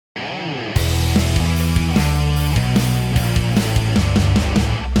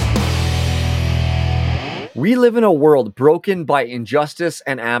We live in a world broken by injustice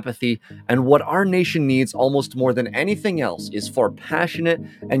and apathy, and what our nation needs almost more than anything else is for passionate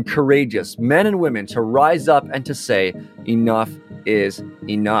and courageous men and women to rise up and to say, enough is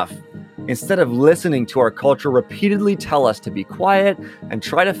enough. Instead of listening to our culture repeatedly tell us to be quiet and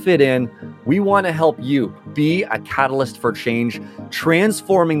try to fit in, we want to help you be a catalyst for change,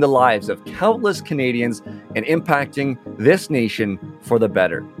 transforming the lives of countless Canadians and impacting this nation for the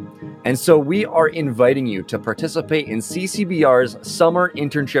better. And so we are inviting you to participate in CCBR's summer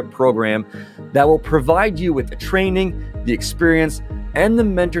internship program that will provide you with the training, the experience, and the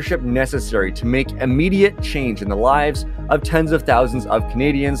mentorship necessary to make immediate change in the lives of tens of thousands of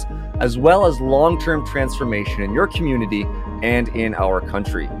Canadians, as well as long-term transformation in your community and in our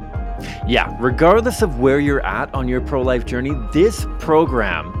country. Yeah, regardless of where you're at on your pro-life journey, this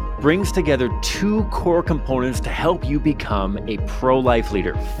program brings together two core components to help you become a pro-life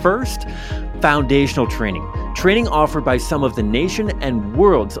leader. First, foundational training. Training offered by some of the nation and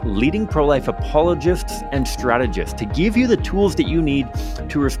world's leading pro-life apologists and strategists to give you the tools that you need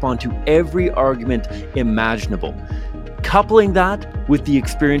to respond to every argument imaginable. Coupling that with the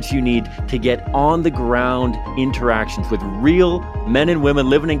experience you need to get on the ground interactions with real men and women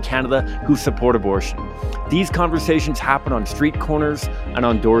living in Canada who support abortion. These conversations happen on street corners and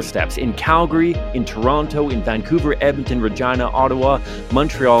on doorsteps in Calgary, in Toronto, in Vancouver, Edmonton, Regina, Ottawa,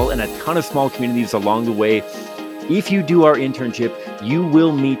 Montreal, and a ton of small communities along the way. If you do our internship, you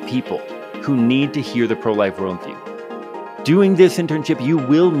will meet people who need to hear the pro-life worldview. Doing this internship, you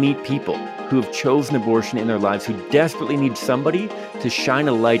will meet people who have chosen abortion in their lives, who desperately need somebody to shine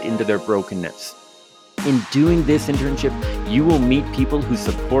a light into their brokenness. In doing this internship, you will meet people who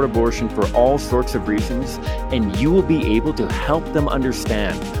support abortion for all sorts of reasons, and you will be able to help them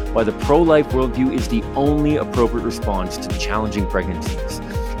understand why the pro-life worldview is the only appropriate response to challenging pregnancies.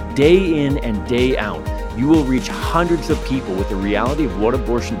 Day in and day out, you will reach hundreds of people with the reality of what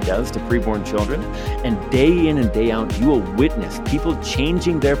abortion does to preborn children, and day in and day out, you will witness people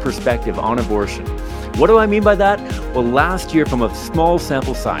changing their perspective on abortion. What do I mean by that? Well, last year, from a small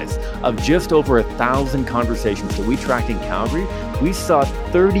sample size of just over 1,000 conversations that we tracked in Calgary, we saw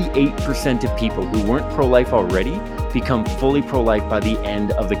 38% of people who weren't pro-life already become fully pro-life by the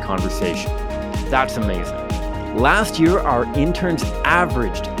end of the conversation. That's amazing. Last year, our interns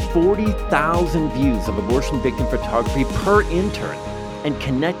averaged 40,000 views of abortion victim photography per intern. And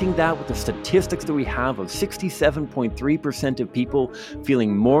connecting that with the statistics that we have of 67.3% of people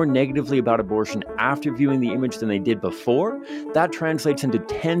feeling more negatively about abortion after viewing the image than they did before, that translates into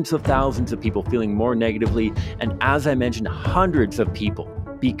tens of thousands of people feeling more negatively, and as I mentioned, hundreds of people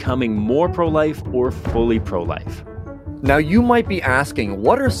becoming more pro-life or fully pro-life. Now, you might be asking,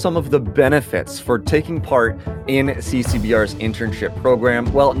 what are some of the benefits for taking part in CCBR's internship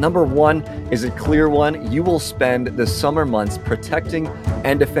program? Well, number one is a clear one. You will spend the summer months protecting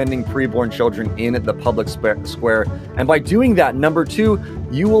and defending preborn children in the public square. And by doing that, number two,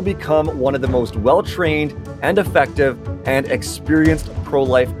 you will become one of the most well-trained and effective and experienced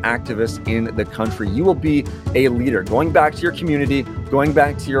pro-life activists in the country. You will be a leader, going back to your community, going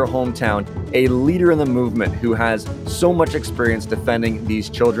back to your hometown, a leader in the movement who has so much experience defending these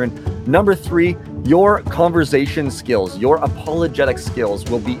children. Number three, your conversation skills, your apologetic skills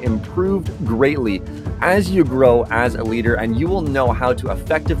will be improved greatly as you grow as a leader, and you will know how to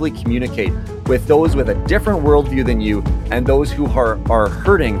effectively communicate with those with a different worldview than you and those who are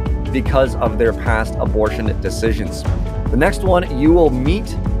hurting because of their past abortion decisions. The next one, you will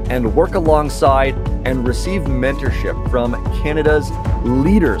meet and work alongside and receive mentorship from Canada's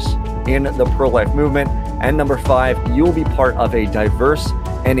leaders in the pro-life movement. And number five, you will be part of a diverse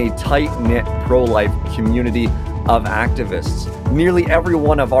and a tight-knit pro-life community of activists. Nearly every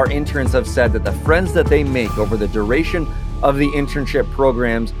one of our interns have said that the friends that they make over the duration of the internship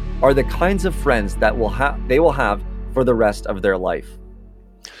programs are the kinds of friends that they will have for the rest of their life.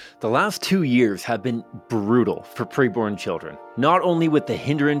 The last 2 years have been brutal for preborn children, not only with the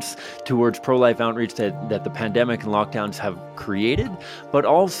hindrance towards pro-life outreach that the pandemic and lockdowns have created, but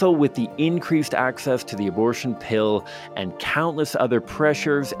also with the increased access to the abortion pill and countless other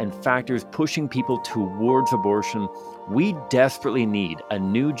pressures and factors pushing people towards abortion. We desperately need a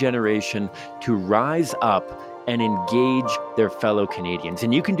new generation to rise up and engage their fellow Canadians.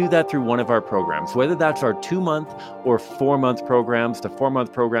 And you can do that through one of our programs, whether that's our 2-month or 4-month programs. The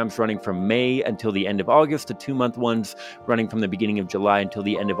 4-month programs running from May until the end of August, the 2-month ones running from the beginning of July until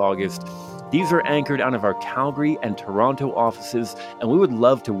the end of August. These are anchored out of our Calgary and Toronto offices, and we would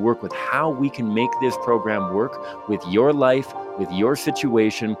love to work with how we can make this program work with your life, with your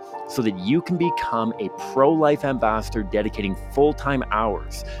situation so that you can become a pro-life ambassador dedicating full-time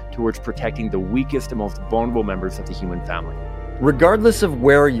hours towards protecting the weakest and most vulnerable members of the human family. Regardless of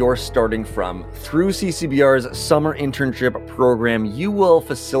where you're starting from, through CCBR's summer internship program, you will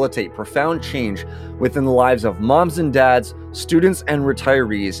facilitate profound change within the lives of moms and dads, students and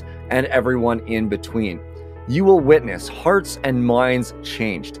retirees, and everyone in between. You will witness hearts and minds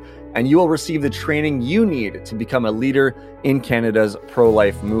changed, and you will receive the training you need to become a leader in Canada's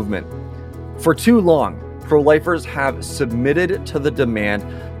pro-life movement. For too long, pro-lifers have submitted to the demand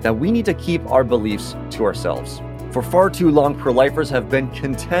that we need to keep our beliefs to ourselves. For far too long, pro-lifers have been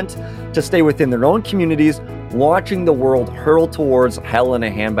content to stay within their own communities, watching the world hurl towards hell in a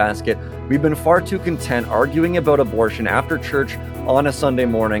handbasket. We've been far too content arguing about abortion after church on a Sunday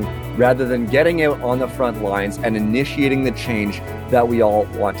morning, rather than getting out on the front lines and initiating the change that we all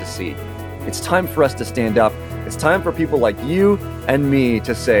want to see. It's time for us to stand up. It's time for people like you and me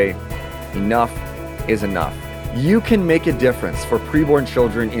to say, enough is enough. You can make a difference for preborn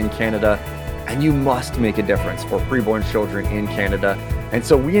children in Canada, and you must make a difference for preborn children in Canada. And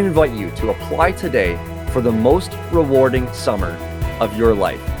so we invite you to apply today for the most rewarding summer of your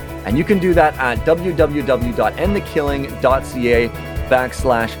life. And you can do that at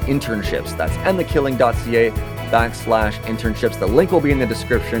www.endthekilling.ca/internships. That's endthekilling.ca/internships. The link will be in the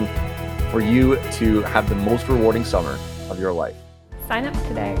description for you to have the most rewarding summer of your life. Sign up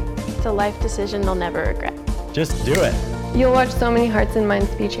today. It's a life decision you'll never regret. Just do it. You'll watch so many hearts and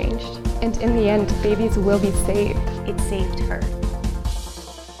minds be changed. And in the end, babies will be saved. It saved her.